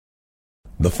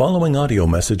The following audio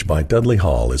message by Dudley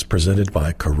Hall is presented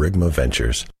by Kerygma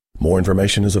Ventures. More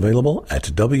information is available at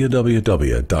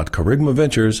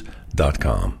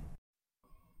www.kerygmaventures.com.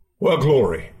 Well,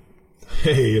 glory.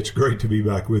 Hey, it's great to be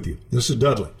back with you. This is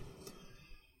Dudley.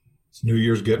 It's New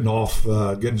Year's getting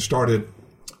started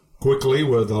quickly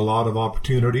with a lot of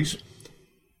opportunities.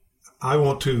 I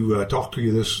want to talk to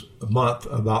you this month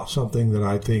about something that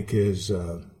I think is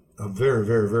of very,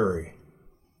 very, very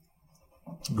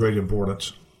great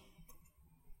importance.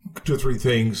 2 or 3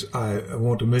 things I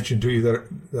want to mention to you that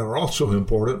are also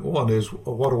important. One is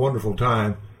what a wonderful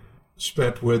time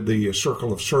spent with the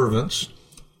Circle of Servants.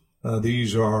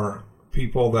 These are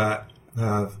people that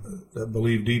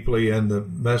believe deeply in the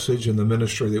message and the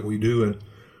ministry that we do, and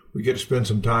we get to spend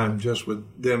some time just with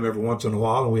them every once in a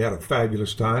while, and we had a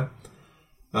fabulous time.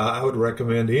 I would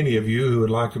recommend any of you who would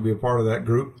like to be a part of that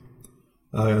group.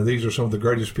 These are some of the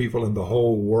greatest people in the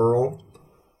whole world.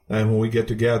 And when we get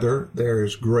together, there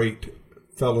is great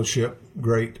fellowship,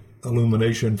 great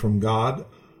illumination from God,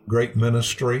 great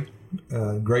ministry,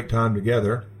 great time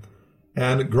together,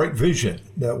 and great vision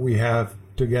that we have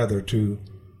together to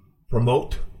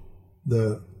promote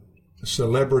the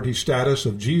celebrity status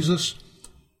of Jesus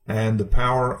and the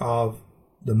power of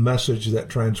the message that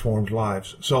transforms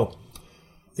lives. So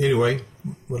anyway,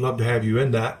 we'd love to have you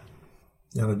in that.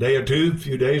 In a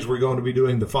few days, we're going to be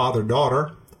doing the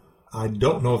father-daughter. I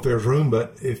don't know if there's room,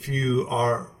 but if you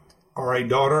are a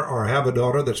daughter or have a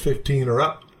daughter that's 15 or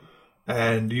up,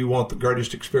 and you want the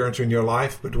greatest experience in your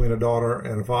life between a daughter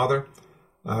and a father,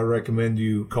 I recommend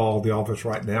you call the office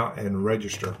right now and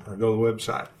register, or go to the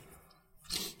website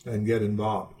and get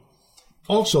involved.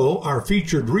 Also, our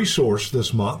featured resource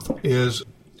this month is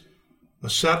a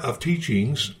set of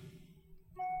teachings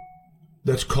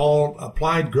that's called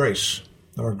Applied Grace,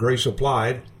 or Grace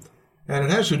Applied. And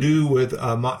it has to do with,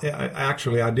 I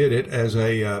did it as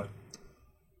a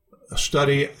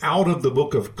study out of the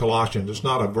book of Colossians. It's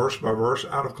not a verse by verse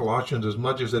out of Colossians as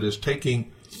much as it is taking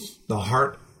the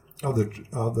heart of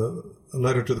the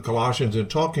letter to the Colossians and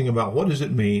talking about what does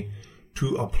it mean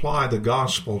to apply the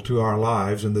gospel to our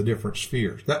lives in the different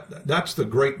spheres. That's the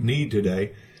great need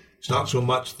today. It's not so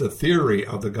much the theory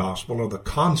of the gospel or the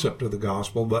concept of the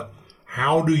gospel, but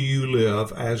how do you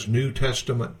live as New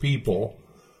Testament people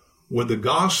with the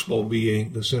gospel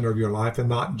being the center of your life, and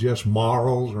not just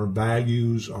morals or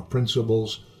values or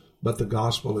principles, but the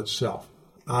gospel itself.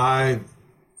 I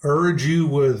urge you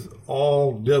with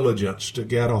all diligence to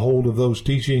get a hold of those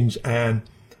teachings and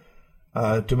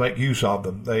to make use of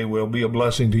them. They will be a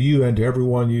blessing to you and to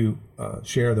everyone you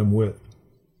share them with.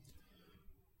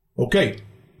 Okay,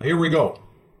 here we go.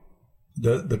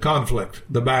 The conflict,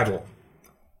 the battle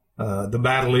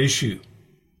issue.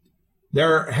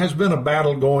 There has been a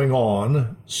battle going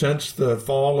on since the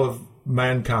fall of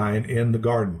mankind in the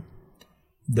garden.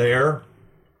 There,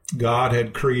 God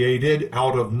had created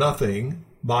out of nothing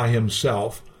by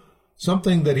himself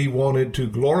something that he wanted to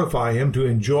glorify him, to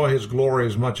enjoy his glory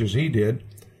as much as he did.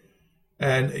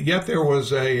 And yet there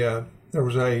was a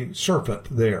serpent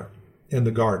there in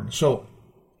the garden. So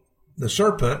the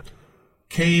serpent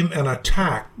came and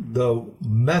attacked the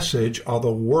message or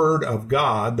the word of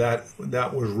God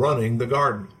that was running the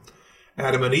garden.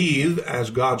 Adam and Eve, as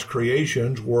God's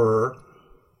creations, were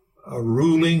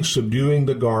ruling, subduing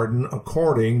the garden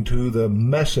according to the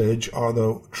message or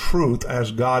the truth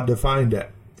as God defined it.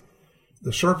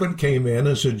 The serpent came in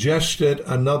and suggested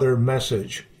another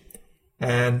message,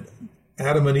 and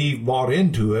Adam and Eve bought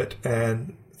into it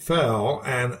and fell,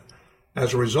 and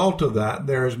as a result of that,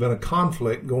 there has been a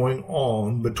conflict going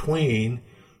on between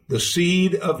the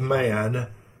seed of man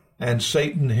and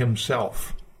Satan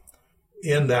himself.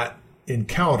 In that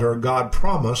encounter, God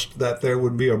promised that there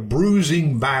would be a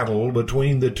bruising battle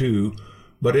between the two,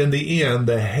 but in the end,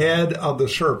 the head of the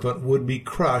serpent would be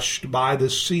crushed by the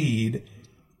seed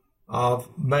of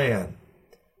man.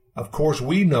 Of course,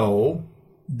 we know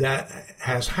that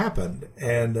has happened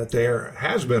and that there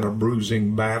has been a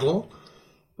bruising battle,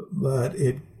 but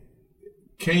it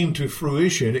came to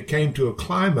fruition, it came to a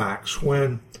climax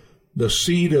when the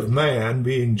seed of man,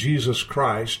 being Jesus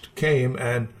Christ, came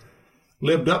and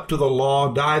lived up to the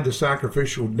law, died the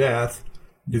sacrificial death,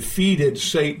 defeated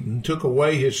Satan, took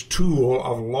away his tool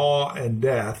of law and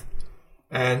death,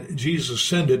 and Jesus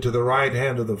ascended to the right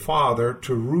hand of the Father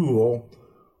to rule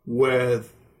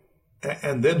with,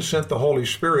 and then sent the Holy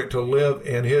Spirit to live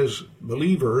in his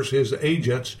believers, his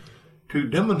agents, to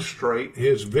demonstrate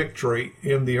his victory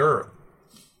in the earth.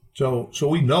 So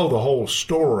we know the whole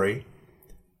story,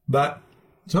 but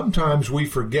sometimes we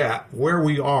forget where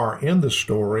we are in the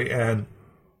story and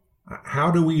how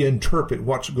do we interpret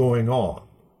what's going on.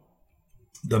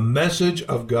 the message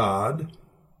of God,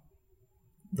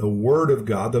 the Word of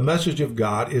God, the message of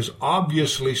God is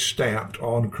obviously stamped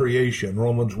on creation.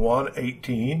 Romans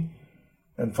 1:18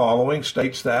 and following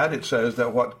states that. It says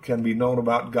that what can be known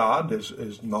about God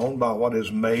is known by what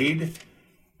is made,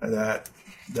 and that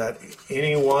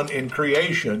anyone in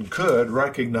creation could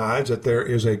recognize that there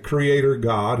is a creator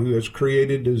God who has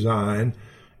created design,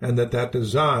 and that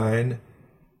design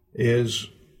is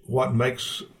what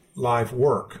makes life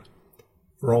work.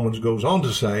 Romans goes on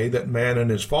to say that man in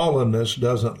his fallenness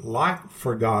doesn't like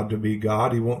for God to be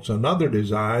God. He wants another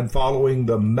design following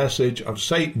the message of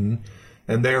Satan,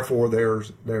 and therefore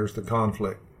there's the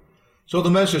conflict. So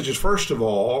the message is, first of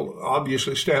all,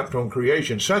 obviously stamped on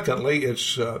creation. Secondly,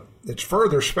 it's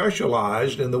further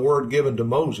specialized in the word given to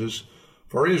Moses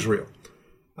for Israel.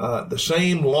 The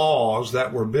same laws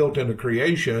that were built into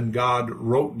creation, God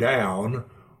wrote down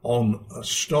on a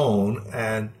stone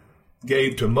and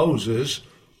gave to Moses,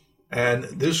 and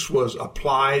this was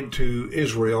applied to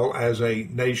Israel as a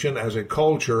nation, as a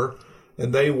culture,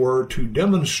 and they were to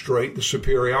demonstrate the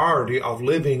superiority of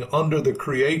living under the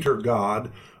Creator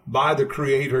God by the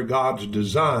Creator God's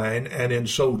design, and in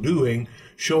so doing,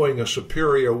 showing a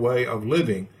superior way of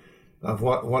living, of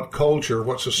what culture,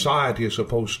 what society is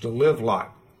supposed to live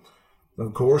like.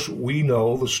 Of course, we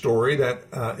know the story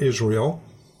that Israel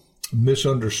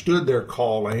misunderstood their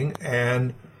calling,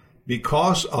 and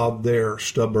because of their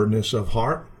stubbornness of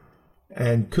heart,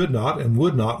 and could not and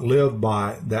would not live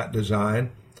by that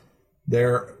design,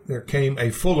 there came a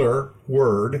fuller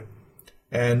word,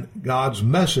 and God's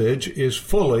message is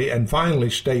fully and finally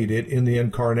stated in the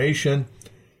incarnation,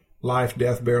 life,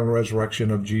 death, burial, and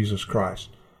resurrection of Jesus Christ.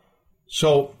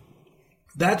 So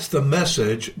that's the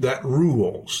message that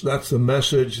rules. That's the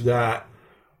message that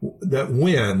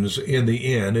wins in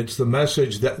the end. It's the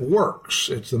message that works.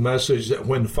 It's the message that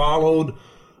when followed,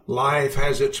 life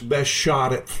has its best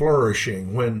shot at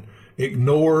flourishing. When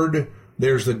ignored,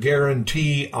 there's the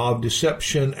guarantee of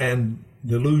deception and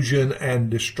delusion and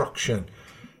destruction.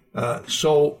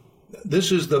 So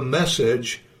this is the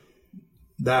message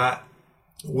that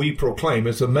we proclaim.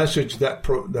 It's a message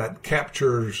that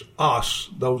captures us,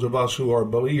 those of us who are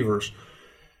believers.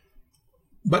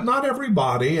 But not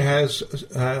everybody has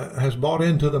bought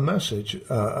into the message,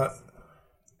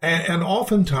 and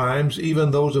oftentimes even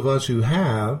those of us who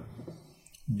have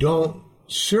don't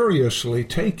seriously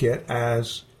take it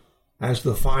as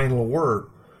the final word.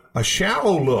 A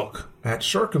shallow look at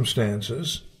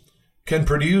circumstances can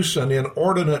produce an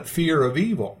inordinate fear of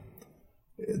evil.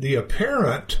 The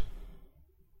apparent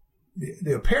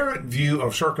view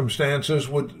of circumstances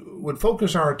would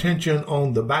focus our attention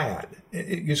on the bad.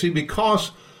 You see,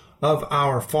 because of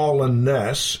our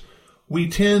fallenness, we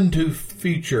tend to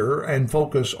feature and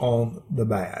focus on the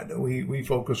bad. We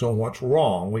focus on what's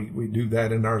wrong. We do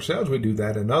that in ourselves. We do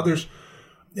that in others.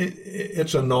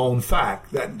 It's a known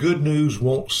fact that good news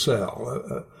won't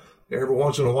sell. Every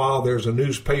once in a while, there's a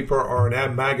newspaper or an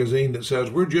ad magazine that says,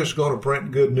 we're just going to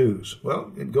print good news.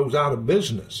 Well, it goes out of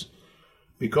business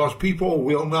because people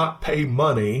will not pay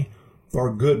money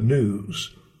for good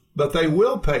news, but they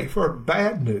will pay for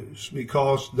bad news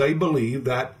because they believe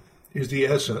that is the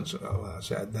essence. Oh, I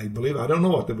said they believe. I don't know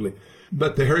what they believe.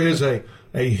 But there is a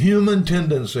human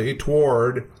tendency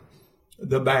toward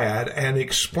the bad and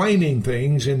explaining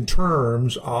things in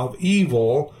terms of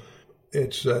evil.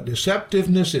 It's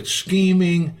deceptiveness, it's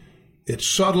scheming, it's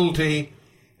subtlety,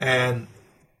 and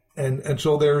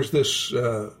so there's this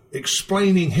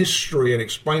explaining history and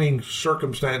explaining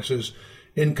circumstances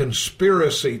in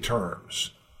conspiracy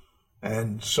terms.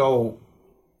 And so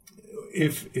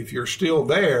if you're still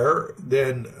there,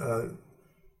 then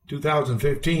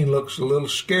 2015 looks a little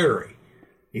scary.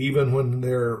 Even when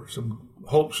there are some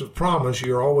hopes of promise,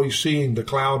 you're always seeing the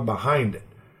cloud behind it.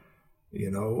 You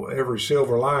know, every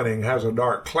silver lining has a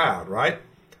dark cloud, right?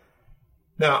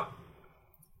 Now,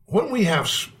 when we have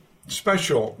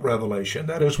special revelation,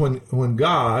 that is when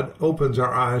God opens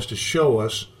our eyes to show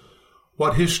us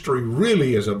what history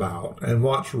really is about and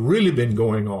what's really been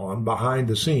going on behind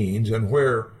the scenes and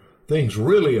where things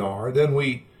really are, then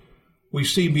we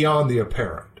see beyond the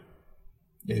apparent.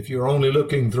 If you're only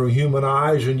looking through human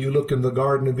eyes and you look in the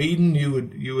Garden of Eden,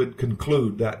 you would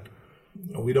conclude that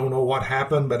we don't know what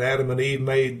happened, but Adam and Eve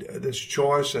made this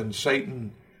choice and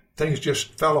Satan, things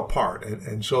just fell apart.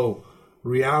 And so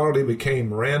reality became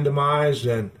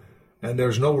randomized and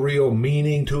there's no real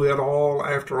meaning to it all.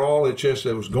 After all, it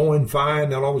was going fine,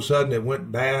 then all of a sudden it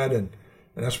went bad, and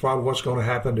that's probably what's going to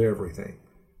happen to everything.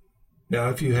 Now,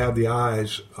 if you have the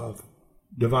eyes of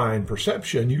divine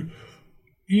perception,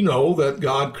 you know that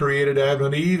God created Adam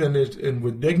and Eve and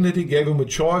with dignity gave them a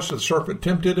choice. The serpent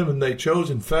tempted them and they chose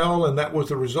and fell, and that was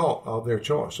the result of their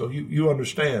choice. So you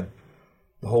understand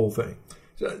the whole thing.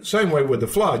 Same way with the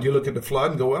flood. You look at the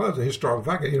flood and go, well, it's a historical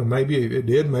fact. Maybe it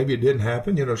did, maybe it didn't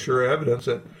happen. Sure evidence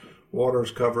that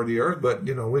waters cover the earth, but,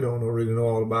 we don't really know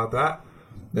all about that.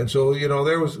 And so,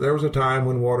 there was a time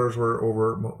when waters were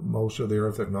over most of the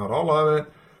earth, if not all of it,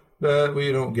 but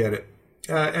we don't get it.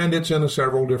 And it's in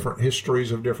several different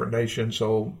histories of different nations,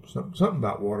 so something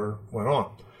about water went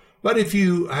on. But if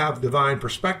you have divine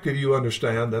perspective, you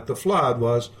understand that the flood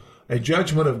was a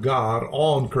judgment of God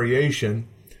on creation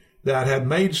that had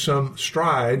made some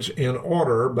strides in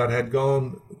order, but had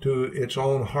gone to its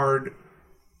own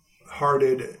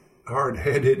hard-headed,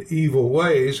 evil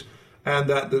ways, and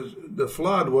that the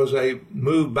flood was a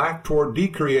move back toward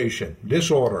decreation,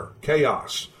 disorder,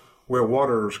 chaos, where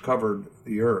waters covered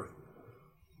the earth.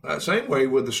 Same way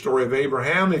with the story of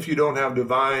Abraham. If you don't have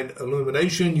divine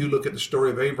illumination, you look at the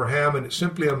story of Abraham, and it's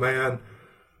simply a man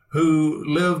who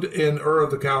lived in Ur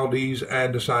of the Chaldees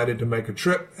and decided to make a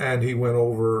trip, and he went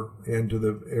over into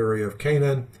the area of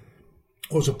Canaan.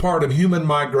 It was a part of human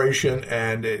migration,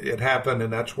 and it happened,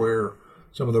 and that's where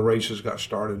some of the races got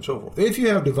started and so forth. If you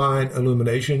have divine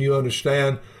illumination, you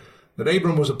understand that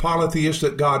Abram was a polytheist,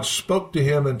 that God spoke to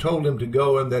him and told him to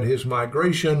go, and that his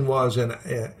migration was in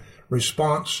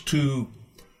response to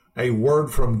a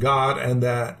word from God, and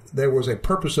that there was a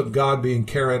purpose of God being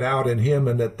carried out in him,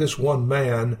 and that this one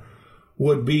man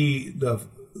would be the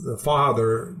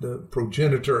father, the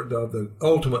progenitor of the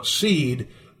ultimate seed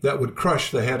that would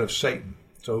crush the head of Satan.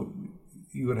 So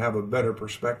you would have a better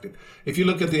perspective. If you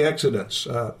look at the Exodus,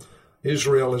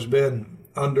 Israel has been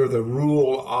under the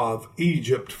rule of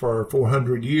Egypt for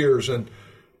 400 years, and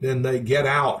then they get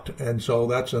out. And so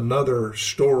that's another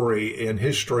story in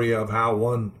history of how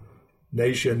one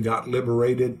nation got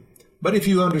liberated. But if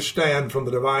you understand from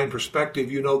the divine perspective,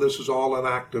 this is all an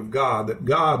act of God, that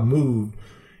God moved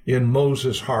in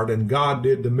Moses' heart, and God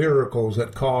did the miracles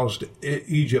that caused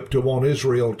Egypt to want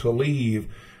Israel to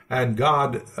leave, and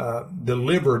God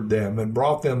delivered them and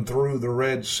brought them through the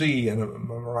Red Sea, and a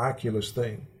miraculous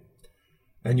thing.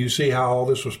 And you see how all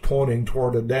this was pointing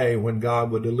toward a day when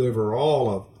God would deliver all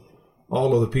of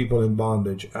the people in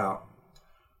bondage out.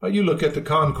 You look at the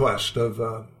conquest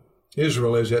of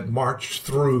Israel as it marched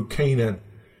through Canaan,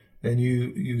 and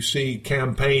you see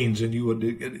campaigns, and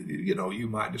you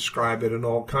might describe it in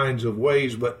all kinds of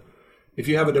ways, but if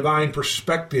you have a divine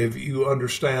perspective, you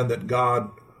understand that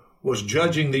God was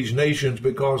judging these nations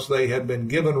because they had been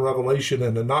given revelation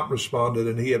and had not responded,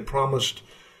 and he had promised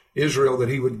Israel that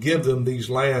he would give them these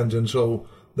lands, and so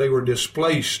they were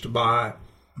displaced by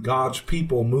God's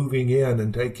people moving in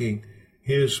and taking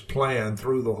his plan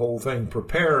through the whole thing,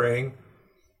 preparing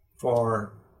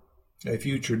for a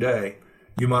future day.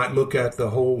 You might look at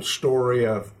the whole story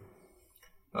of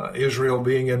Israel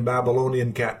being in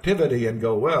Babylonian captivity and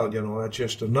go, well, that's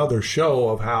just another show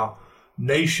of how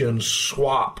nations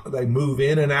swap. They move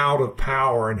in and out of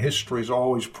power, and history's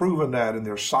always proven that, and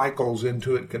their cycles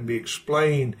into it can be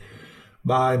explained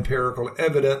by empirical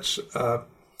evidence.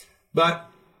 But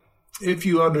if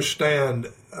you understand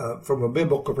from a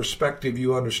biblical perspective,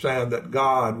 you understand that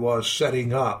God was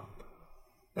setting up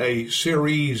a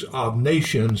series of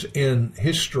nations in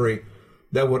history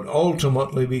that would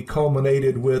ultimately be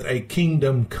culminated with a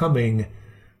kingdom coming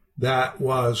that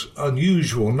was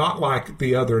unusual, not like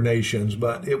the other nations,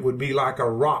 but it would be like a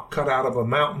rock cut out of a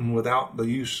mountain without the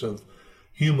use of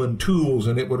human tools,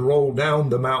 and it would roll down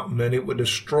the mountain, and it would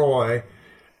destroy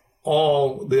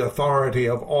all the authority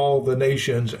of all the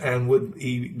nations, and would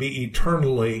be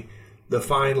eternally the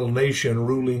final nation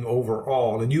ruling over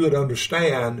all. And you would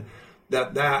understand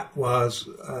that was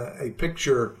a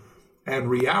picture and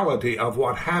reality of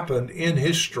what happened in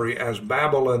history as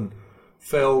Babylon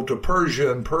fell to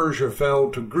Persia, and Persia fell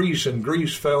to Greece, and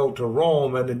Greece fell to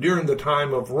Rome. And during the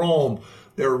time of Rome,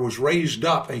 there was raised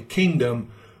up a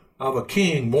kingdom of a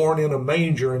king born in a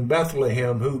manger in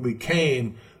Bethlehem, who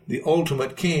became the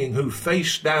ultimate king, who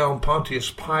faced down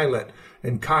Pontius Pilate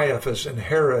and Caiaphas and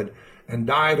Herod, and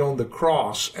died on the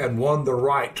cross and won the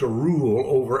right to rule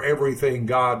over everything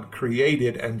God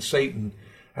created and Satan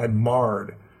had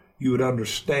marred. You would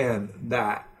understand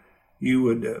that. You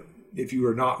would, if you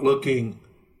were not looking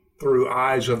through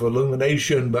eyes of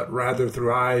illumination, but rather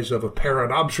through eyes of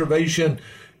apparent observation,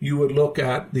 you would look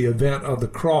at the event of the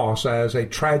cross as a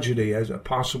tragedy, as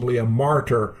possibly a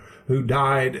martyr who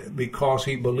died because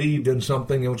he believed in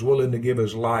something and was willing to give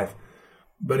his life.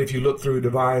 But if you look through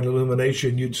divine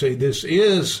illumination, you'd say, this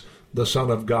is the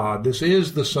Son of God. This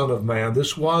is the Son of Man.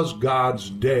 This was God's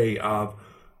day of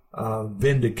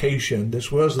vindication.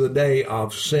 This was the day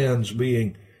of sins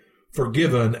being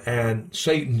forgiven and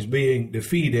Satan's being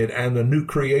defeated and the new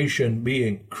creation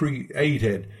being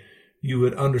created. You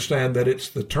would understand that it's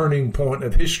the turning point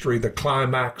of history, the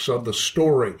climax of the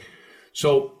story.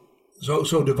 So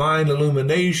divine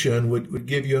illumination would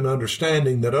give you an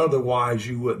understanding that otherwise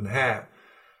you wouldn't have.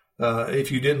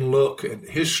 If you didn't look at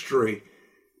history,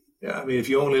 I mean, if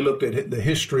you only looked at the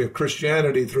history of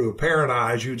Christianity through a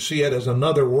paradise, you'd see it as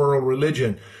another world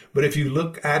religion. But if you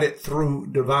look at it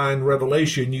through divine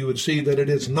revelation, you would see that it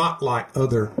is not like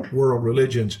other world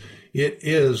religions. It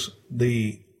is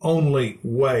the only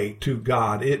way to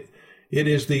God. It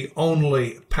is the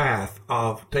only path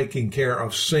of taking care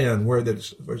of sin, where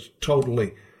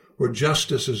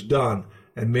justice is done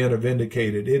and men are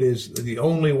vindicated. It is the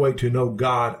only way to know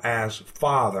God as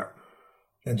Father.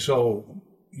 And so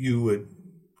you would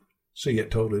see it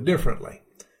totally differently.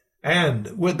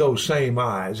 And with those same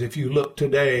eyes, if you look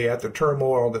today at the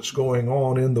turmoil that's going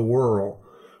on in the world,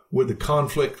 with the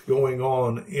conflict going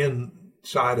on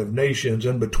inside of nations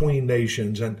and between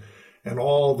nations, and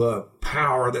all the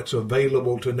power that's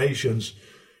available to nations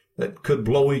that could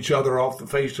blow each other off the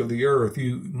face of the earth,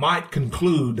 you might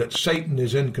conclude that Satan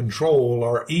is in control,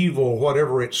 or evil,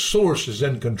 whatever its source, is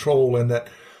in control, and that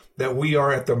we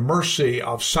are at the mercy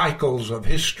of cycles of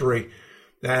history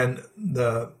and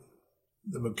the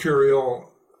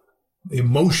mercurial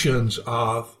emotions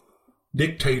of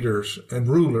dictators and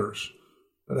rulers.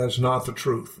 But that's not the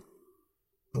truth.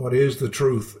 What is the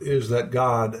truth is that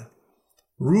God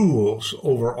rules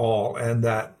over all, and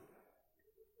that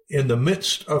in the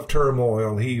midst of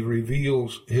turmoil, he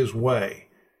reveals his way,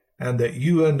 and that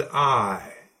you and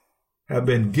I have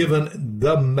been given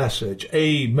the message,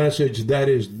 a message that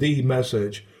is the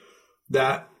message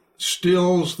that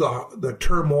stills the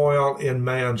turmoil in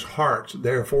man's hearts,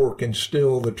 therefore can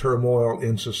still the turmoil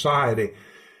in society,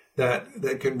 that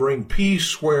can bring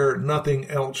peace where nothing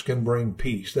else can bring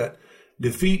peace, that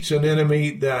defeats an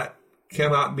enemy that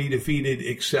cannot be defeated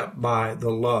except by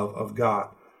the love of God.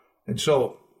 And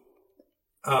so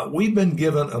we've been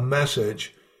given a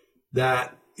message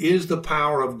that is the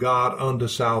power of God unto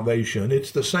salvation.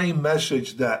 It's the same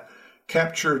message that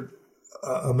captured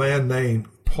a man named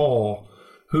Paul,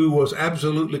 who was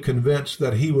absolutely convinced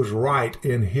that he was right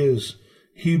in his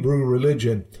Hebrew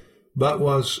religion, but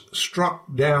was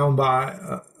struck down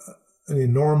by an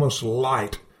enormous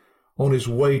light on his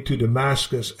way to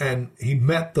Damascus, and he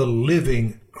met the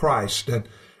living Christ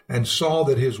and saw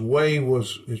that his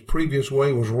previous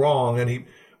way was wrong, and he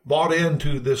bought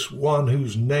into this one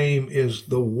whose name is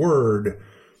the Word,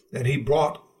 and he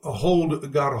got a hold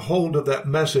of that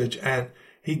message, and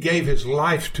he gave his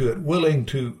life to it, willing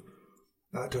to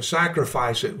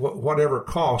sacrifice it, whatever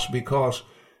cost, because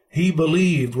he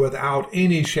believed without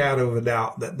any shadow of a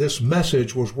doubt that this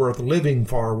message was worth living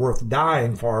for, worth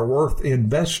dying for, worth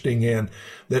investing in,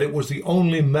 that it was the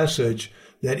only message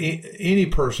that any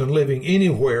person living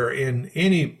anywhere in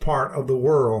any part of the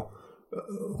world,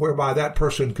 whereby that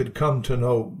person could come to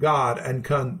know God and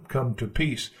come to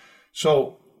peace.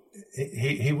 So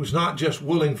he was not just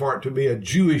willing for it to be a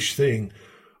Jewish thing,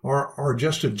 or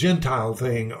just a Gentile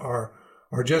thing, or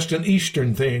just an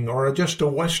Eastern thing, or just a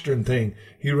Western thing.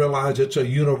 He realized it's a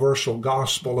universal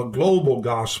gospel, a global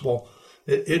gospel.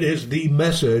 It is the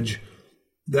message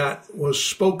that was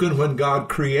spoken when God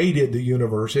created the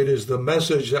universe. It is the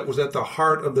message that was at the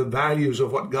heart of the values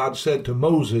of what God said to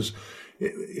Moses.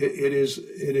 It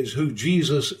is who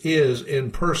Jesus is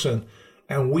in person,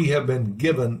 and we have been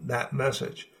given that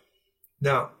message.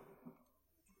 Now,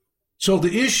 so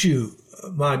the issue,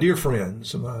 my dear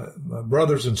friends, my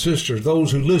brothers and sisters,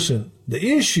 those who listen,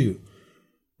 the issue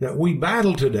that we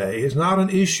battle today is not an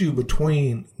issue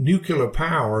between nuclear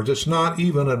powers. It's not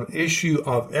even an issue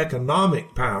of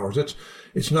economic powers.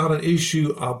 It's not an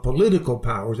issue of political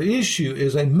powers. The issue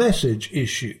is a message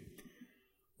issue.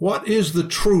 What is the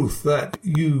truth that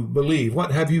you believe?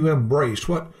 What have you embraced?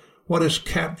 What has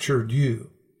captured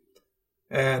you?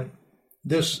 And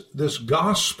this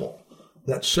gospel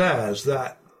that says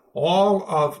that all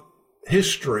of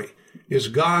history is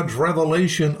God's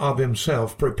revelation of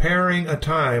himself, preparing a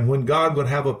time when God would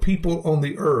have a people on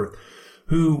the earth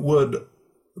who would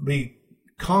be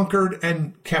conquered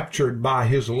and captured by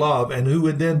his love, and who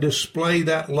would then display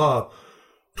that love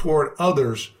toward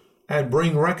others and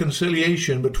bring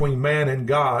reconciliation between man and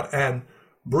God, and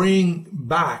bring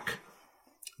back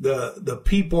the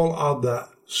people of the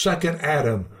second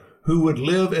Adam who would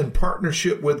live in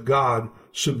partnership with God,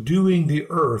 subduing the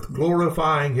earth,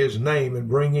 glorifying his name, and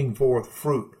bringing forth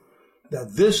fruit.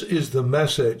 That this is the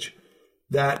message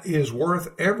that is worth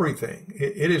everything.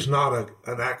 It is not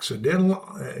an accidental,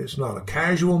 it's not a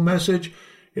casual message.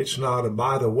 It's not a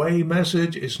by the way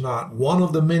message. It's not one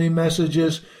of the many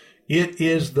messages. It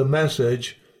is the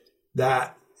message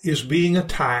that is being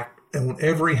attacked on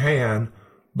every hand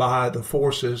by the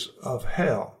forces of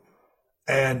hell.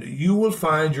 And you will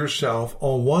find yourself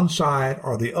on one side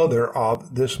or the other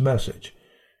of this message.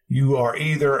 You are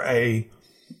either an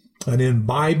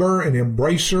imbiber, an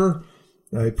embracer,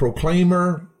 a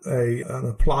proclaimer, an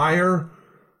applier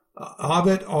of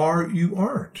it, or you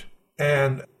aren't.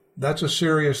 And that's a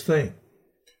serious thing.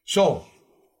 So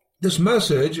this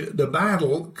message, the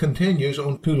battle, continues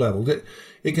on two levels.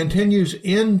 It continues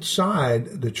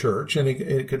inside the church, and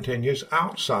it continues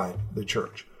outside the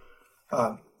church.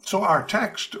 So our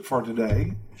text for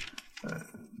today,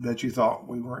 that you thought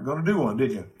we weren't going to do one,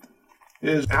 did you?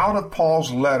 Is out of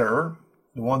Paul's letter,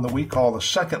 the one that we call the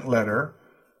second letter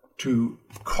to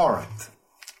Corinth,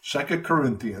 2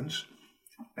 Corinthians,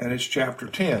 and it's chapter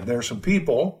 10. There are some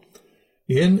people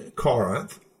in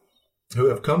Corinth who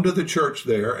have come to the church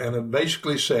there and have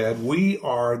basically said, we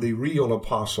are the real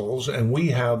apostles and we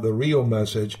have the real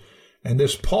message. And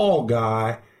this Paul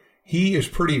guy, he is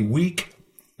pretty weak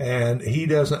and he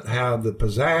doesn't have the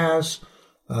pizzazz.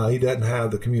 He doesn't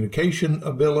have the communication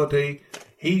ability.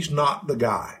 He's not the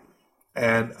guy.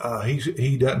 And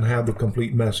he doesn't have the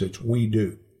complete message. We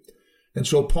do. And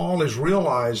so Paul is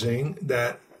realizing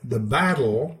that the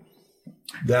battle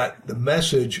that the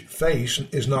message face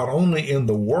is not only in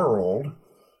the world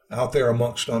out there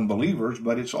amongst unbelievers,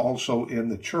 but it's also in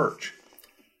the church.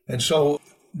 And so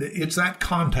it's that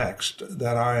context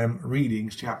that I am reading,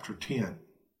 chapter 10.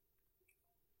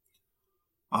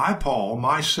 I, Paul,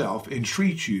 myself,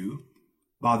 entreat you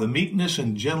by the meekness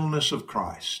and gentleness of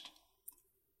Christ.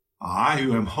 I,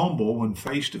 who am humble when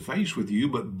face to face with you,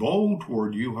 but bold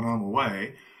toward you when I'm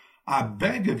away, I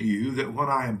beg of you that when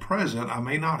I am present, I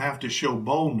may not have to show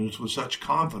boldness with such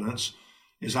confidence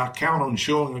as I count on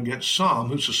showing against some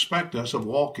who suspect us of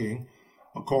walking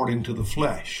according to the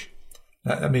flesh.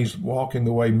 That means walking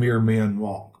the way mere men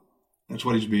walk. That's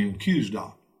what he's being accused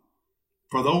of.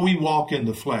 For though we walk in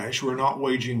the flesh, we're not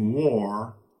waging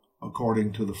war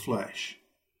according to the flesh.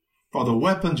 For the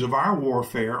weapons of our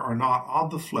warfare are not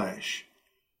of the flesh,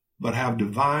 but have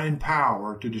divine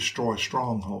power to destroy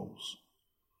strongholds.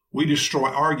 We destroy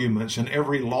arguments and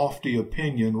every lofty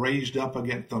opinion raised up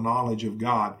against the knowledge of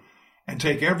God, and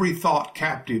take every thought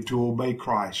captive to obey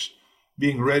Christ,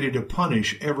 being ready to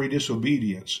punish every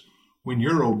disobedience when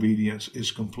your obedience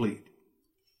is complete.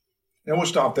 And we'll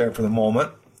stop there for the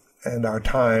moment, and our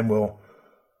time will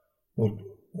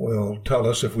tell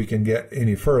us if we can get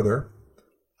any further.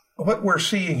 What we're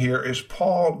seeing here is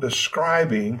Paul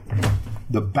describing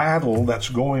the battle that's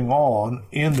going on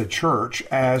in the church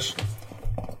as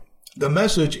the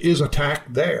message is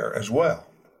attacked there as well.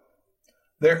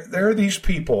 There are these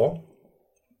people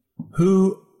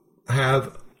who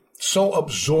have so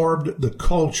absorbed the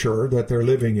culture that they're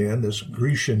living in, this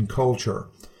Grecian culture,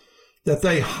 that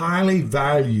they highly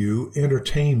value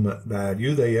entertainment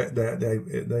value.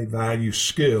 They value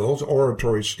skills,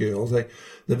 oratory skills. They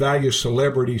value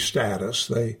celebrity status.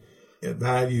 They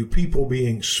value people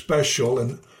being special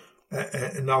and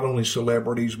not only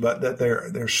celebrities, but that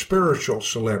they're spiritual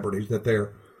celebrities, that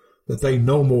they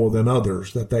know more than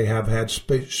others, that they have had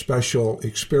special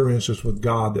experiences with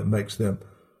God that makes them.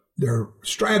 Their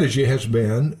strategy has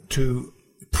been to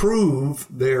prove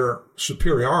their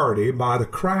superiority by the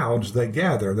crowds they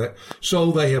gather.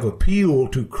 So they have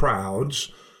appealed to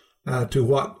crowds, to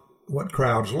what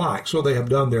crowds like. So they have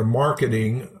done their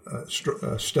marketing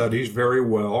studies very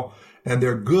well, and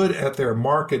they're good at their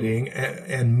marketing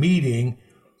and meeting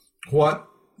what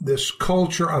this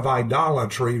culture of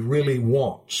idolatry really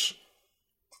wants.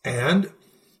 And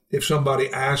if somebody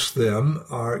asks them,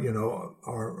 are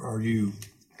you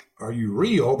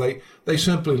real? They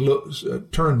simply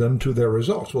turn them to their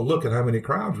results. Well, look at how many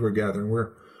crowds we're gathering.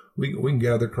 We can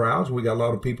gather crowds. We got a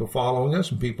lot of people following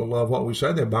us, and people love what we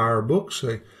say. They buy our books.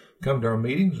 They come to our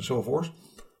meetings and so forth.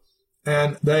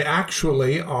 And they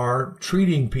actually are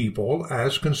treating people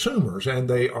as consumers, and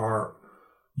they are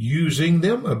using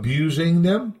them, abusing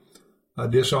them,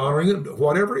 dishonoring them,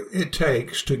 whatever it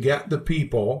takes to get the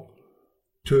people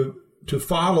to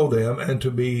follow them and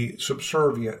to be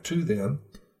subservient to them.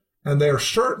 And they're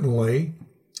certainly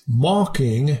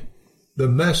mocking the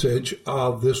message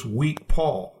of this weak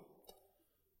Paul.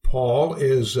 Paul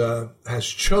has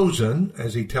chosen,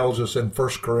 as he tells us in 1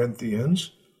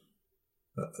 Corinthians,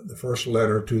 the first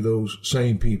letter to those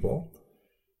same people,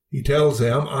 he tells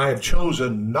them, I have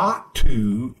chosen not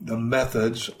to the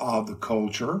methods of the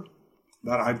culture,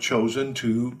 but I've chosen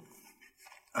to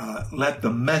let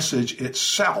the message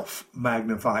itself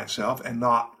magnify itself and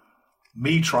not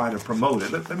me try to promote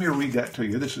it. Let me read that to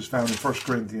you. This is found in 1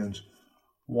 Corinthians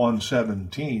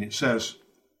 1:17. It says,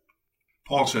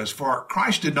 Paul says, "For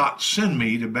Christ did not send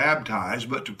me to baptize,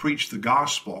 but to preach the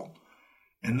gospel,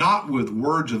 and not with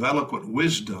words of eloquent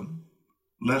wisdom,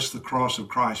 lest the cross of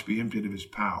Christ be emptied of his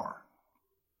power.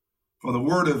 For the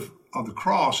word of the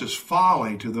cross is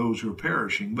folly to those who are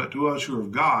perishing, but to us who are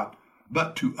of God,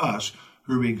 but to us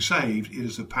who are being saved, it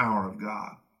is the power of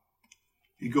God."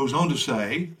 He goes on to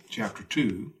say, chapter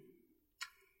 2,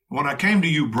 "When I came to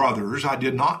you, brothers, I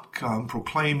did not come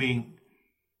proclaiming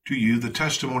to you the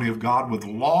testimony of God with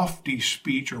lofty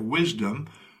speech or wisdom,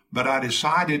 but I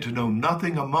decided to know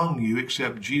nothing among you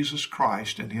except Jesus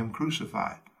Christ and him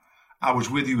crucified. I was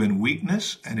with you in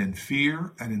weakness and in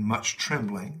fear and in much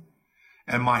trembling.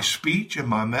 And my speech and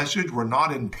my message were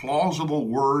not in plausible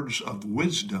words of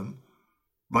wisdom,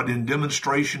 but in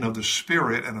demonstration of the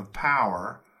Spirit and of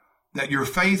power, that your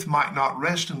faith might not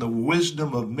rest in the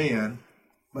wisdom of men,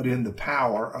 but in the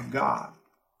power of God."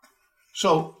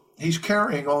 So he's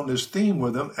carrying on this theme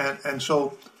with them, and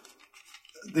so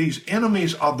these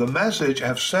enemies of the message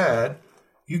have said,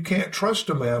 you can't trust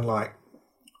a man like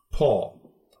Paul.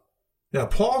 Now,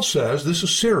 Paul says this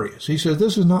is serious. He says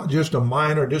this is not just a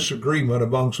minor disagreement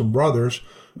among some brothers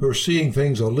who are seeing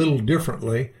things a little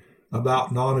differently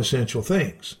about non-essential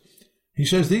things. He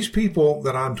says these people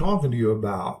that I'm talking to you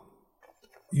about,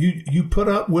 you put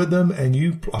up with them and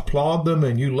you applaud them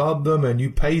and you love them and you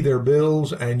pay their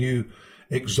bills and you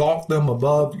exalt them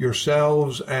above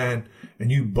yourselves and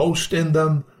you boast in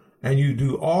them and you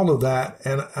do all of that.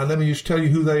 And let me just tell you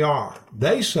who they are.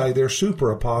 They say they're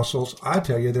super apostles. I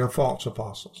tell you they're false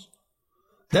apostles.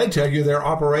 They tell you they're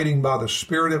operating by the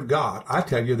Spirit of God. I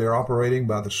tell you they're operating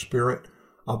by the spirit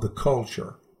of the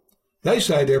culture. They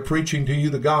say they're preaching to you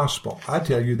the gospel. I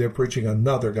tell you they're preaching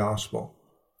another gospel.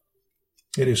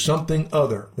 It is something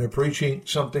other. They're preaching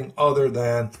something other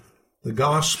than the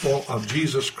gospel of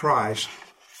Jesus Christ.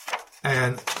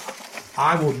 And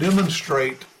I will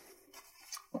demonstrate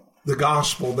the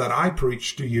gospel that I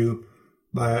preach to you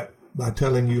by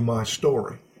telling you my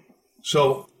story.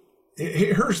 So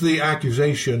here's the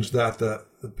accusations that the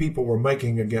people were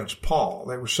making against Paul.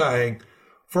 They were saying,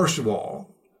 first of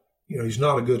all, he's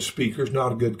not a good speaker. He's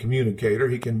not a good communicator.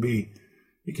 He can be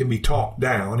talked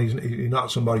down. He's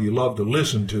not somebody you love to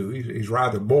listen to. He's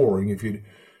rather boring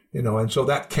and so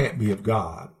that can't be of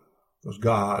God, because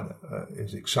God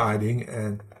is exciting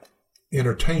and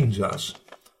entertains us.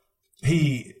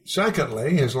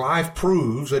 Secondly, his life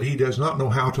proves that he does not know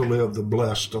how to live the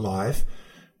blessed life,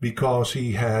 because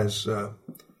he has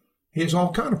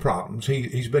all kind of problems.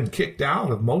 He's been kicked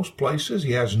out of most places.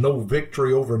 He has no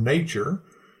victory over nature.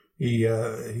 He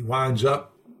winds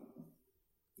up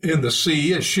in the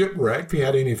sea as shipwrecked. If he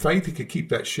had any faith, he could keep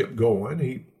that ship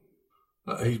going.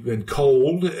 He's been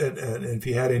cold, and if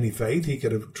he had any faith, he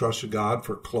could have trusted God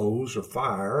for clothes or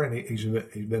fire. And he's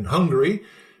been hungry.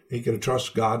 He could have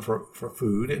trusted God for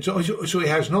food. And so he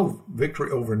has no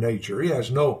victory over nature. He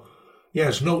has no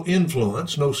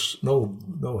influence,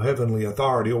 no heavenly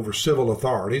authority over civil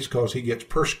authorities, because he gets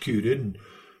persecuted and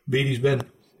beat. He's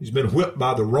been whipped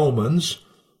by the Romans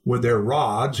with their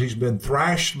rods. He's been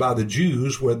thrashed by the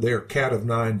Jews with their cat of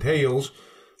nine tails.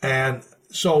 And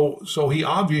so he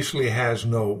obviously has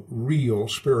no real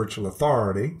spiritual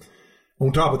authority.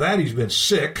 On top of that, he's been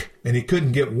sick and he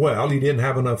couldn't get well. He didn't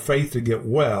have enough faith to get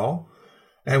well.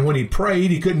 And when he prayed,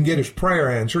 he couldn't get his prayer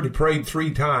answered. He prayed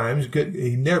 3 times.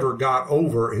 He never got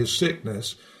over his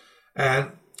sickness.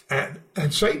 And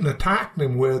Satan attacked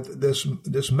him with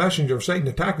this messenger of Satan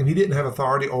attacked him. He didn't have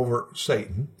authority over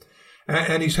Satan.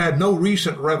 And he's had no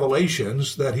recent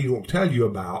revelations that he will tell you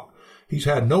about. He's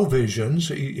had no visions.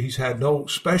 He's had no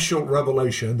special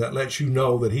revelation that lets you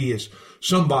know that he is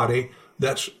somebody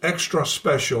that's extra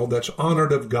special, that's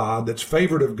honored of God, that's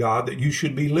favored of God, that you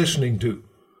should be listening to.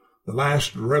 The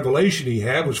last revelation he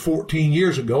had was 14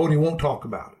 years ago, and he won't talk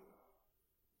about it.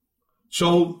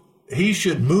 So he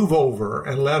should move over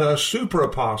and let us super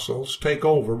apostles take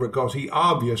over, because he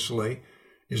obviously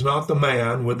is not the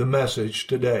man with the message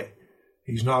today.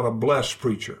 He's not a blessed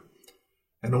preacher.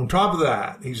 And on top of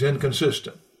that, he's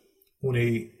inconsistent. When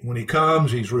he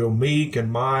comes, he's real meek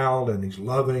and mild, and he's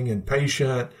loving and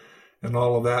patient and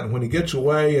all of that. And when he gets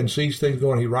away and sees things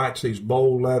going, he writes these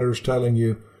bold letters telling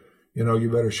you, you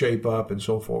better shape up and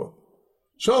so forth.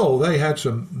 So they had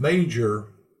some major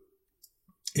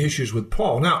issues with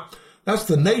Paul. Now, that's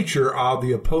the nature of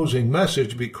the opposing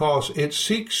message, because it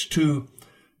seeks to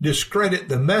discredit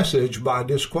the message by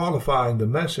disqualifying the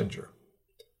messenger.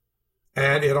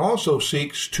 And it also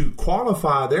seeks to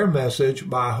qualify their message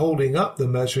by holding up the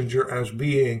messenger as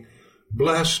being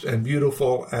blessed and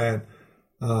beautiful and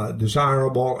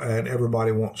desirable, and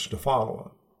everybody wants to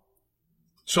follow it.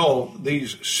 So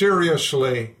these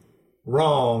seriously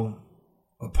wrong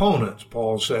opponents,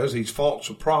 Paul says, these false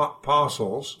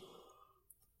apostles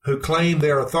who claim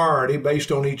their authority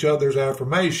based on each other's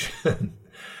affirmation.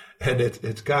 And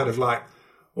it's kind of like,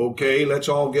 okay, let's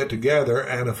all get together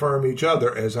and affirm each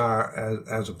other as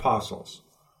apostles.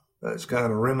 That's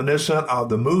kind of reminiscent of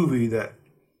the movie that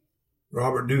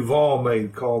Robert Duvall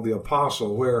made called The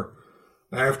Apostle, where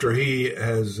after he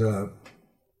has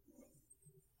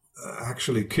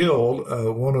actually killed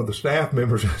one of the staff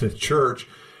members at the church,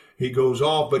 he goes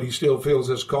off, but he still feels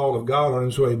this call of God on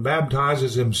him, so he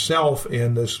baptizes himself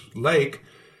in this lake,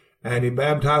 and he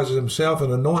baptizes himself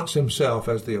and anoints himself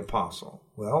as the apostle.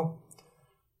 Well,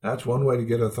 that's one way to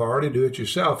get authority. Do it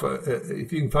yourself.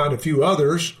 If you can find a few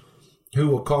others who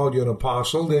will call you an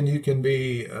apostle, then you can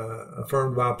be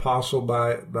affirmed by apostle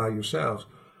by yourselves.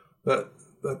 But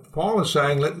Paul is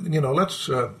saying,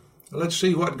 let's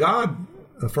see what God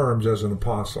affirms as an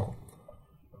apostle,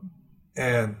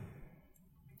 and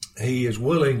he is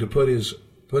willing to put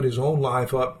his own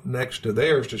life up next to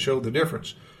theirs to show the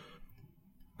difference.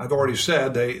 I've already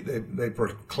said they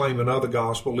proclaim another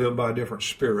gospel, live by a different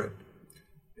spirit.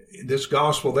 This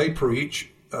gospel they preach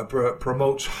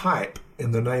promotes hype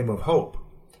in the name of hope.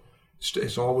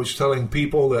 It's always telling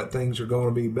people that things are going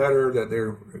to be better, that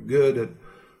they're good, that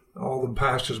all the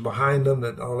past is behind them,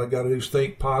 that all they got to do is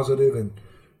think positive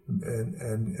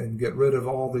and get rid of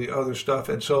all the other stuff.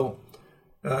 And so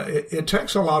it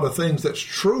takes a lot of things that's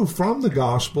true from the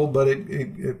gospel, but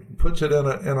it puts it in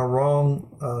a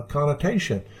wrong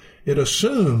connotation. It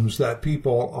assumes that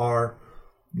people are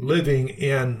living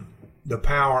in the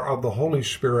power of the Holy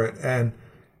Spirit and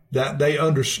that they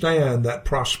understand that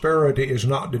prosperity is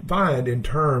not defined in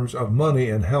terms of money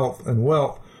and health and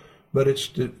wealth, but it's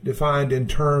defined in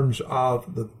terms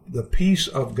of the peace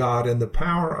of God and the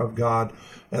power of God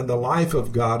and the life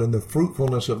of God and the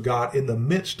fruitfulness of God in the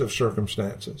midst of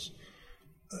circumstances.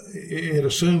 It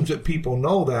assumes that people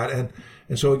know that,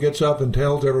 and so it gets up and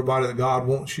tells everybody that God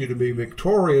wants you to be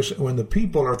victorious when the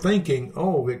people are thinking,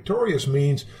 oh, victorious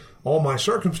means all my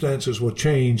circumstances will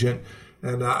change and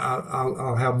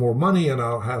I'll have more money and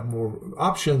I'll have more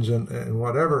options and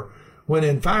whatever. When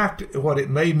in fact, what it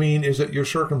may mean is that your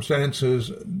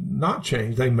circumstances not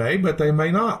change. They may, but they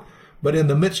may not. But in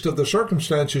the midst of the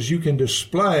circumstances, you can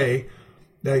display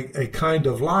a kind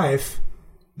of life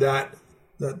that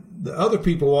the other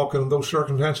people walking in those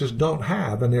circumstances don't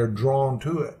have, and they're drawn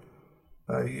to it.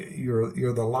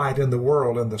 You're the light in the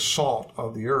world and the salt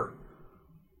of the earth.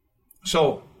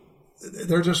 So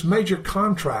there's this major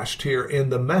contrast here in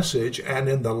the message and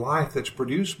in the life that's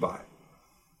produced by it.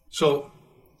 So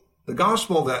the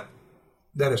gospel that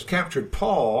has captured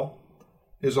Paul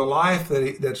is a life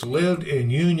that's lived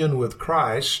in union with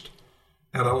Christ,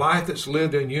 and a life that's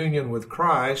lived in union with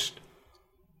Christ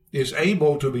is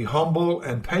able to be humble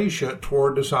and patient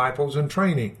toward disciples in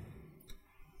training.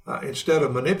 Instead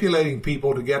of manipulating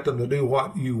people to get them to do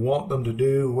what you want them to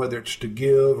do, whether it's to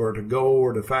give or to go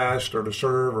or to fast or to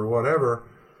serve or whatever,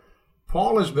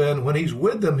 Paul has been, when he's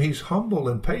with them, he's humble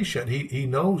and patient. He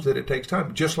knows that it takes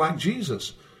time, just like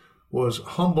Jesus was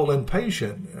humble and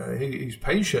patient. He's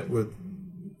patient with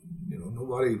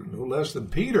nobody no less than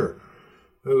Peter,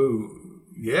 who,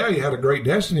 he had a great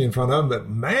destiny in front of him, but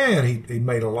man, he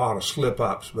made a lot of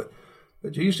slip-ups. But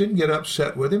Jesus didn't get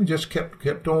upset with him, just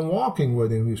kept on walking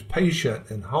with him. He was patient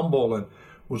and humble and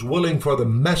was willing for the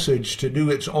message to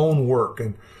do its own work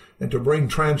and to bring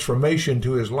transformation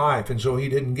to his life. And so he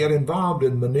didn't get involved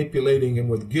in manipulating him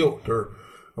with guilt or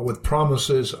with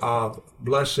promises of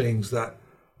blessings that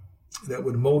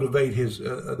would motivate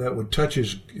that would touch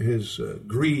his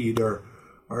greed or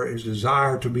his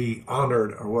desire to be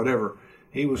honored or whatever.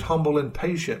 He was humble and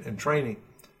patient in training.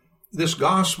 This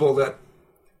gospel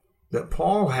that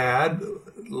Paul had,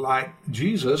 like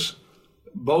Jesus,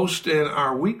 boasts in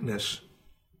our weakness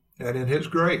and in his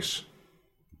grace.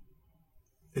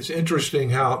 It's interesting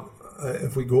how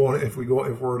if we were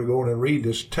to go in and read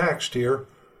this text here,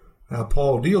 how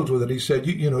Paul deals with it. He said,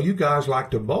 you guys like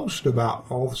to boast about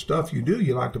all the stuff you do.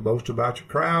 You like to boast about your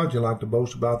crowds. You like to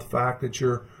boast about the fact that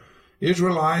you're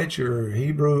Israelites, you're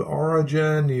Hebrew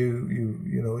origin.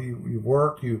 You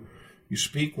work. You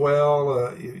speak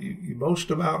well. You boast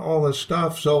about all this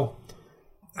stuff. So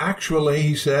actually,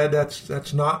 he said,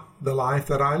 that's not the life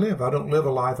that I live. I don't live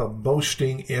a life of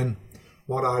boasting in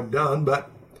what I've done,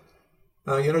 but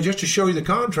just to show you the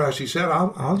contrast, he said,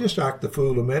 I'll just act the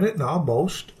fool a minute and I'll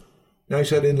boast Now he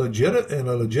said, in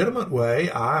a legitimate way,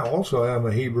 I also am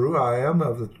a Hebrew. I am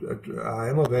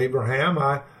of Abraham.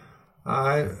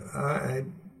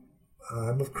 I'm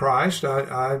of Christ.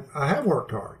 I have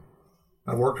worked hard.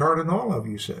 I've worked hard in all of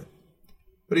you, he said.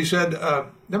 But he said,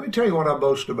 let me tell you what I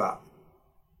boast about.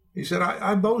 He said,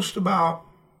 I boast about,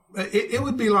 it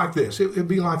would be like this. It would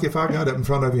be like if I got up in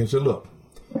front of you and said, look,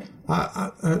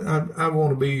 I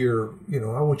want to be your,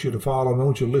 I want you to follow me. I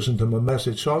want you to listen to my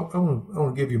message. So I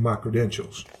want to give you my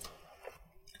credentials.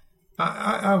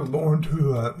 I was born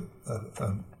to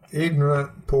an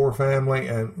ignorant, poor family,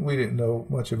 and we didn't know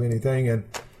much of anything. And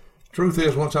truth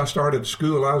is, once I started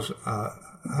school, I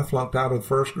flunked out of the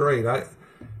first grade. I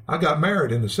got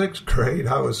married in the sixth grade.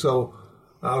 I was so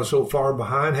far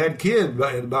behind. Had kids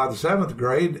by the seventh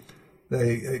grade.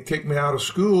 They kicked me out of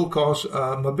school because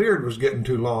my beard was getting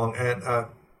too long, and I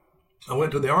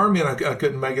went to the Army, and I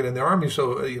couldn't make it in the Army,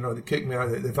 so they kicked me out.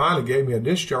 They finally gave me a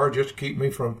discharge just to keep me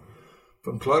from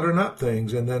cluttering up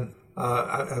things. And then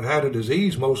I've had a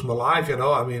disease most of my life.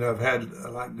 I've had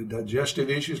like the digestive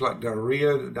issues, like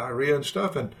diarrhea and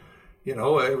stuff, and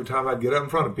every time I'd get up in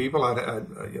front of people,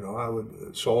 I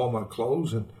would soil my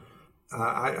clothes, and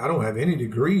I don't have any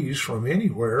degrees from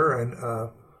anywhere, and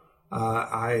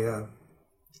I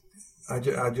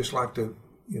just like to,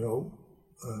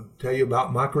 tell you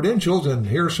about my credentials, and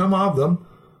here's some of them.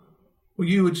 Well,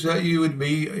 you would say you would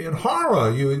be in horror.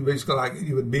 You would basically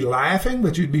you would be laughing,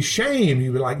 but you'd be shamed.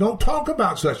 You'd be like, don't talk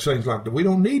about such things like that. We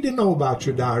don't need to know about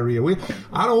your diarrhea.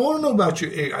 I don't want to know about your,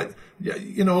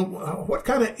 what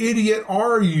kind of idiot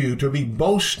are you to be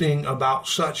boasting about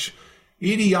such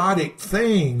idiotic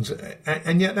things?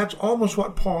 And yet that's almost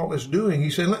what Paul is doing. He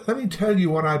said, let me tell you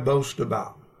what I boast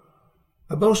about.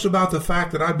 I boast about the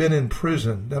fact that I've been in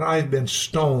prison, that I have been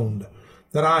stoned,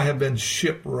 that I have been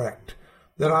shipwrecked,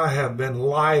 that I have been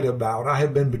lied about, I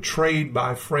have been betrayed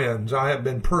by friends, I have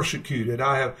been persecuted,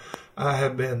 I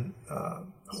have been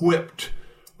whipped.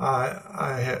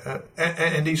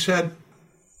 And he said,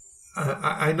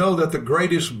 I know that the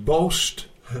greatest boast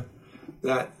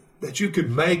that you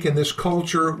could make in this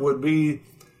culture would be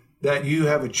that you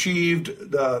have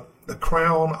achieved the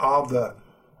crown of the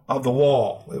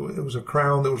wall. It was a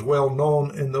crown that was well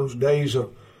known in those days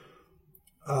of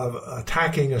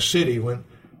attacking a city. When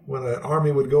an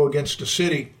army would go against a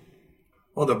city,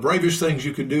 one of the bravest things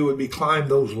you could do would be climb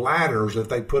those ladders that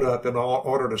they put up in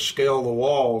order to scale the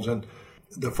walls. And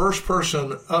the first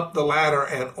person up the ladder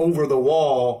and over the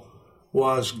wall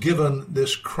was given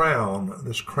this crown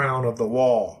of the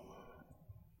wall.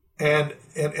 And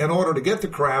in order to get the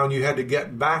crown, you had to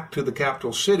get back to the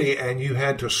capital city, and you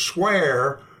had to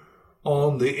swear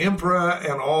on the emperor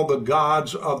and all the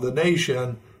gods of the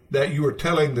nation that you were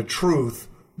telling the truth,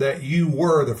 that you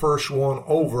were the first one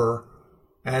over,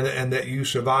 and that you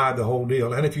survived the whole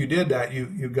deal. And if you did that,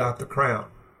 you got the crown.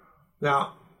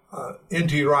 Now,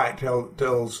 N.T. Wright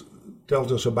tells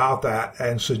us about that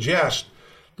and suggests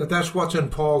that that's what's in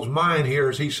Paul's mind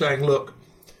here. Is he's saying, look,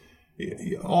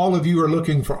 all of you are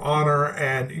looking for honor,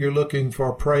 and you're looking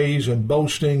for praise and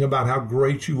boasting about how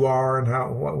great you are and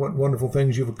what wonderful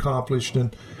things you've accomplished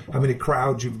and how many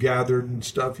crowds you've gathered and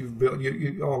stuff you've built,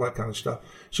 all that kind of stuff.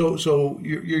 So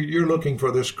you're looking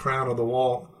for this crown of the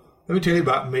wall. Let me tell you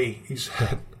about me. He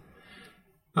said,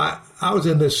 I was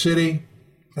in this city,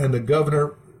 and the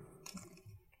governor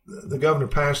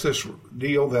passed this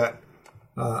deal that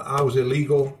I was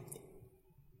illegal.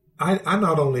 I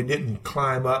not only didn't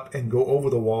climb up and go over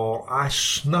the wall, I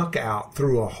snuck out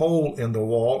through a hole in the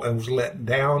wall and was let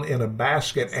down in a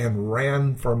basket and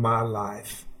ran for my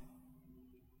life.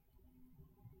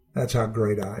 That's how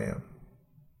great I am.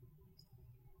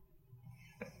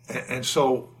 And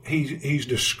so he's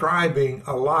describing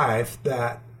a life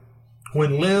that,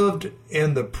 when lived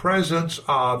in the presence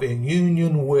of, in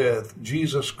union with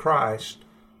Jesus Christ,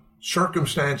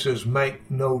 circumstances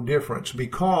make no difference,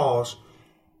 because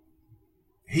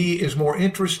he is more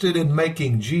interested in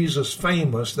making Jesus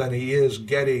famous than he is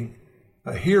getting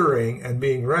a hearing and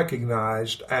being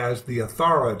recognized as the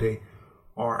authority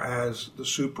or as the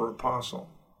super apostle.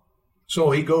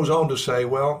 So he goes on to say,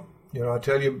 well, I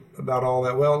tell you about all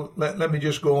that. Well, let me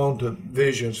just go on to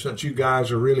visions, since you guys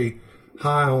are really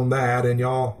high on that and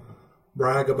y'all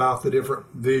brag about the different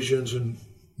visions and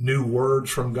new words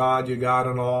from God you got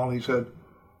and all. He said,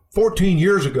 14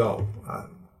 years ago, I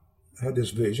had this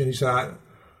vision. He said,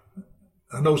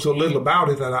 I know so little about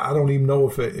it that I don't even know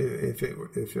if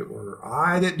it were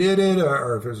I that did it,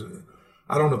 or if it's,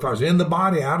 I don't know if I was in the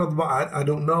body, out of the body. I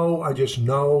don't know. I just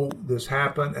know this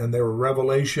happened, and there were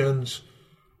revelations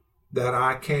that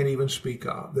I can't even speak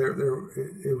of.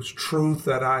 It was truth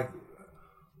that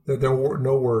there were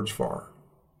no words for.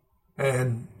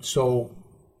 And so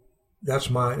that's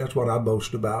what I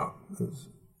boast about.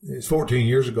 It's 14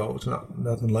 years ago. It's not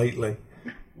nothing lately.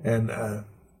 And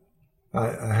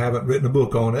I haven't written a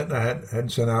book on it. And I hadn't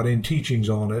sent out any teachings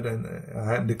on it. And I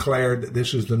hadn't declared that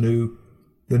this is the new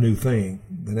thing,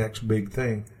 the next big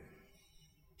thing.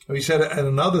 He said, and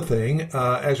another thing,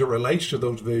 as it relates to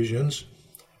those visions,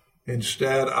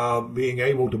 instead of being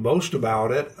able to boast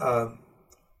about it,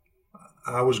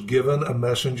 I was given a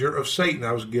messenger of Satan.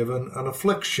 I was given an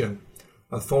affliction,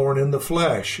 a thorn in the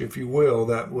flesh, if you will,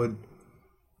 that would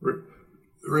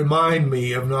remind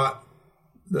me of not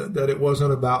that it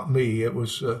wasn't about me. It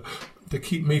was to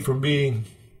keep me from being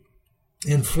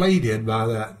inflated by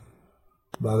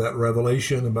that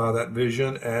revelation and by that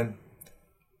vision. And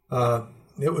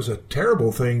it was a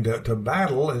terrible thing to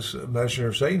battle as a messenger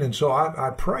of Satan. And so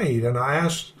I prayed and I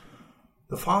asked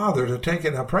the Father to take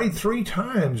it. And I prayed 3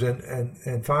 times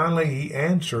and finally he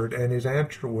answered, and his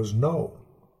answer was no.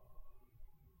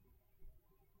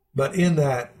 But in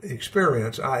that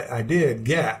experience, I did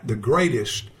get the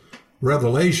greatest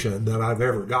revelation that I've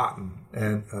ever gotten.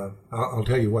 And I'll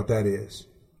tell you what that is.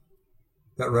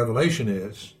 That revelation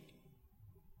is,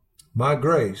 my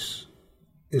grace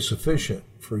is sufficient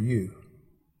for you.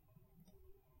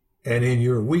 And in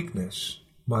your weakness,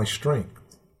 my strength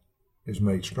is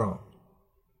made strong.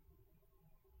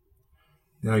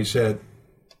 Now he said,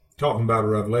 talking about a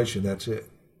revelation, that's it.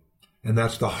 And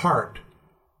that's the heart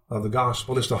of the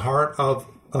gospel. It's the heart of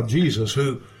Jesus,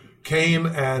 who came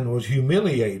and was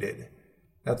humiliated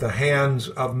at the hands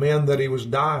of men that he was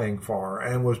dying for,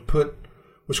 and was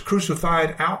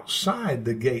crucified outside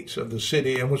the gates of the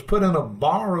city and was put in a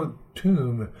borrowed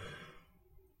tomb.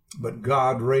 But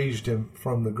God raised him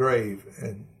from the grave,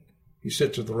 and he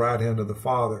sits at the right hand of the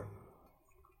Father.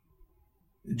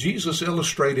 Jesus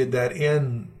illustrated that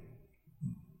in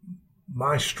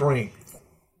my strength,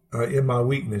 in my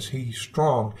weakness, he's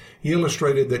strong. He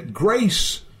illustrated that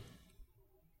grace,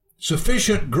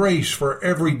 sufficient grace for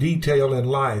every detail in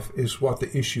life, is what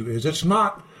the issue is. It's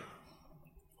not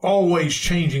always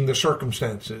changing the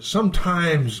circumstances.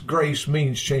 Sometimes grace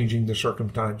means changing the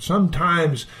circumstance.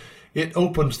 Sometimes it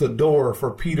opens the door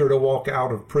for Peter to walk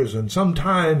out of prison.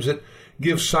 Sometimes it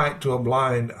gives sight to a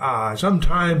blind eye.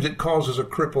 Sometimes it causes a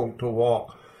cripple to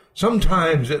walk.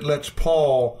 Sometimes it lets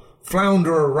Paul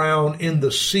flounder around in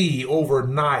the sea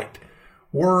overnight,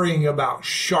 worrying about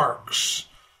sharks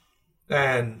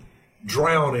and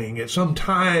drowning.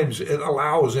 Sometimes it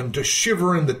allows him to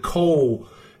shiver in the cold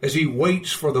as he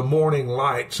waits for the morning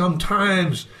light.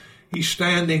 Sometimes he's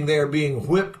standing there being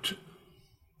whipped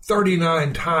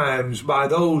 39 times by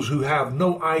those who have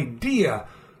no idea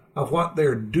of what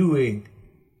they're doing.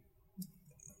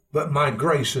 But my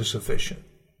grace is sufficient.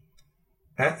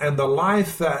 And the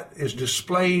life that is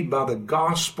displayed by the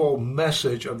gospel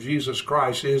message of Jesus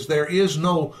Christ is there is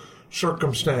no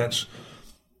circumstance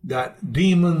that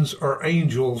demons or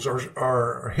angels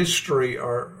or history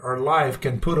or life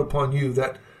can put upon you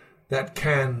that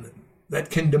can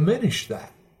diminish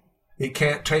that. It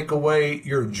can't take away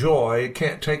your joy. It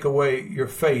can't take away your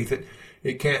faith.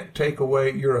 It can't take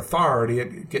away your authority.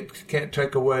 It can't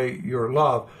take away your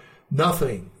love.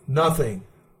 Nothing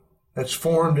that's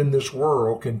formed in this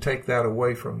world can take that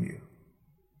away from you.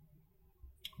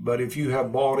 But if you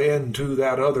have bought into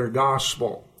that other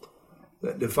gospel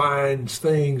that defines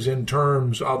things in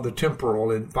terms of the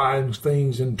temporal, it defines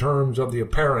things in terms of the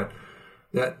apparent,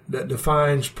 that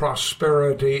defines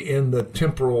prosperity in the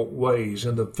temporal ways,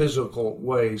 in the physical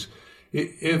ways.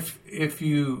 If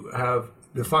you have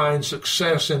defined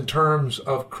success in terms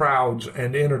of crowds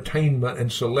and entertainment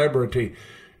and celebrity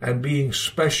and being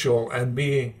special and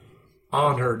being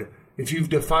honored, if you've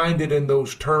defined it in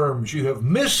those terms, you have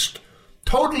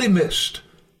totally missed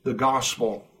the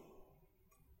gospel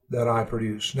that I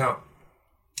produce. Now,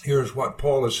 here's what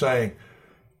Paul is saying.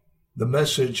 The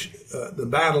message, the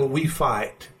battle we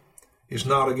fight is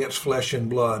not against flesh and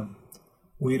blood.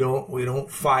 We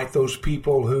don't fight those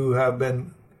people who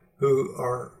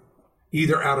are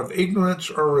either out of ignorance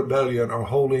or rebellion or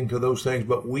holding to those things.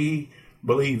 But we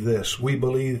believe this. We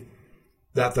believe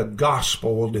that the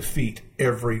gospel will defeat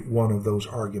every one of those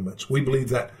arguments. We believe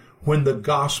that when the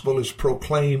gospel is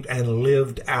proclaimed and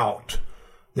lived out,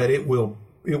 that it will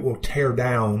tear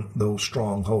down those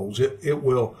strongholds. It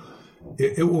will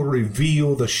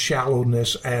reveal the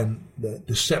shallowness and the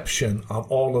deception of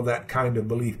all of that kind of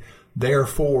belief.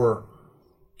 Therefore,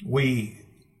 we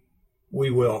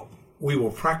will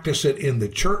practice it in the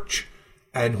church.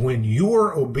 And when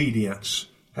your obedience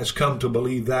has come to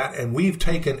believe that, and we've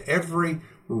taken every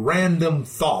random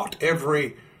thought,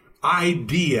 every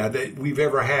idea that we've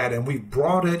ever had, and we've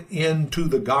brought it into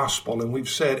the gospel, and we've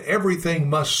said everything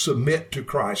must submit to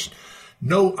Christ.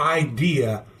 No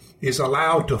idea is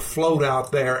allowed to float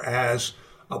out there as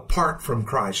apart from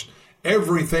Christ.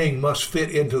 Everything must fit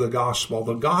into the gospel.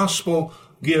 The gospel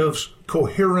gives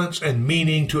coherence and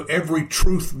meaning to every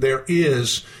truth there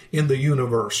is in the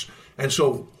universe. And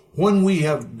so when we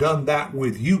have done that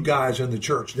with you guys in the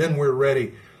church, then we're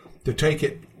ready to take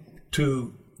it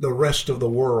to the rest of the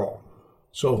world.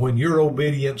 So when your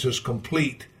obedience is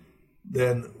complete,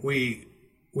 then we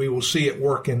will see it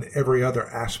work in every other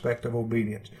aspect of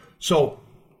obedience. So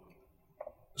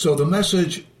the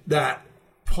message that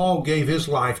Paul gave his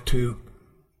life to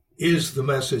is the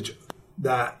message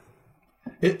that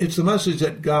it's the message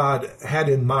that God had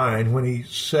in mind when he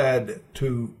said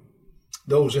to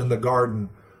those in the garden,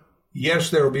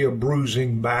 yes, there will be a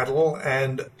bruising battle,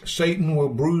 and Satan will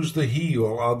bruise the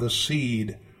heel of the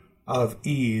seed of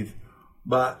Eve,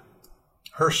 but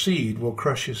her seed will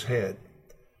crush his head.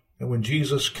 And when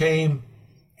Jesus came,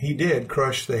 he did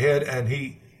crush the head, and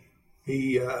he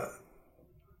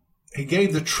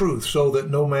gave the truth so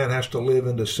that no man has to live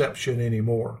in deception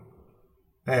anymore.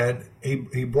 And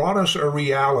he brought us a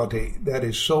reality that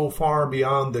is so far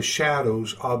beyond the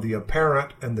shadows of the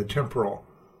apparent and the temporal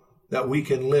that we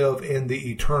can live in the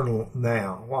eternal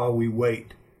now while we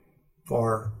wait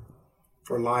for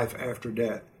life after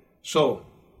death. So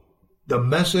the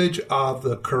message of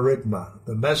the kerygma,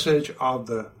 the message of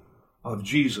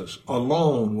Jesus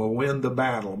alone will win the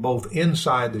battle, both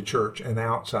inside the church and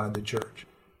outside the church.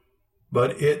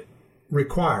 But it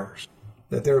requires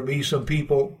that there be some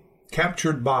people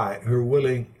captured by it who are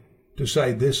willing to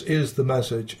say, this is the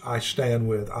message I stand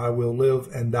with. I will live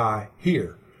and die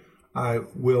here. I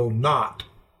will not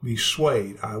be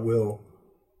swayed. I will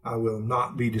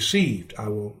not be deceived. I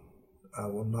will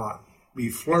not be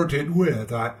flirted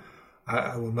with. I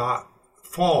will not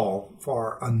fall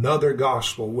for another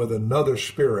gospel with another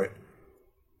spirit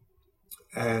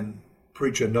and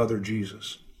preach another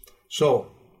Jesus.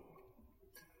 So,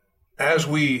 as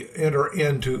we enter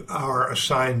into our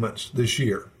assignments this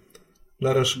year,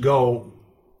 let us go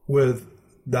with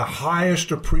the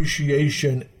highest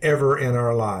appreciation ever in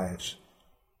our lives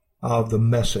of the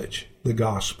message, the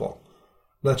gospel.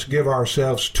 Let's give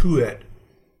ourselves to it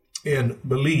in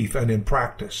belief and in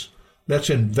practice.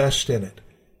 Let's invest in it.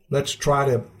 Let's try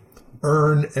to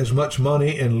earn as much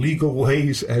money in legal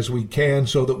ways as we can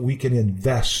so that we can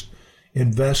invest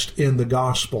in the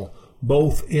gospel,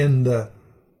 both in the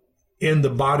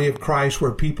body of Christ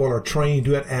where people are trained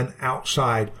to it, and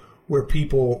outside where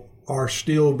people are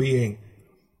still being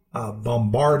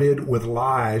bombarded with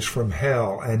lies from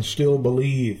hell and still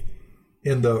believe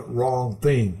in the wrong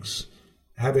things,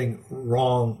 having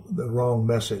the wrong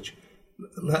message.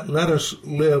 Let us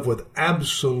live with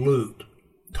absolute,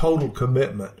 total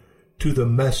commitment to the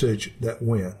message that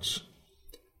wins.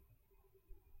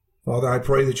 Father, I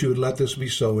pray that you would let this be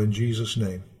so in Jesus'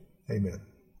 name. Amen.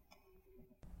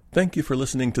 Thank you for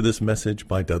listening to this message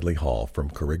by Dudley Hall from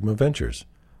Kerygma Ventures.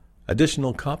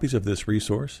 Additional copies of this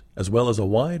resource, as well as a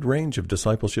wide range of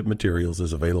discipleship materials,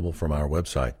 is available from our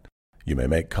website. You may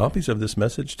make copies of this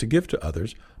message to give to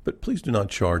others, but please do not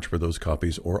charge for those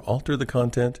copies or alter the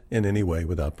content in any way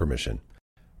without permission.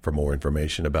 For more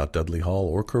information about Dudley Hall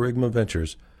or Kerygma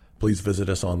Ventures, please visit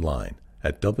us online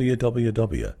at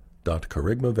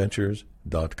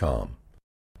www.kerygmaventures.com.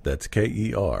 That's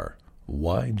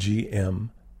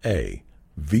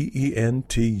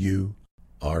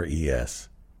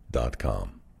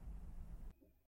KERYGMAVENTURES.com.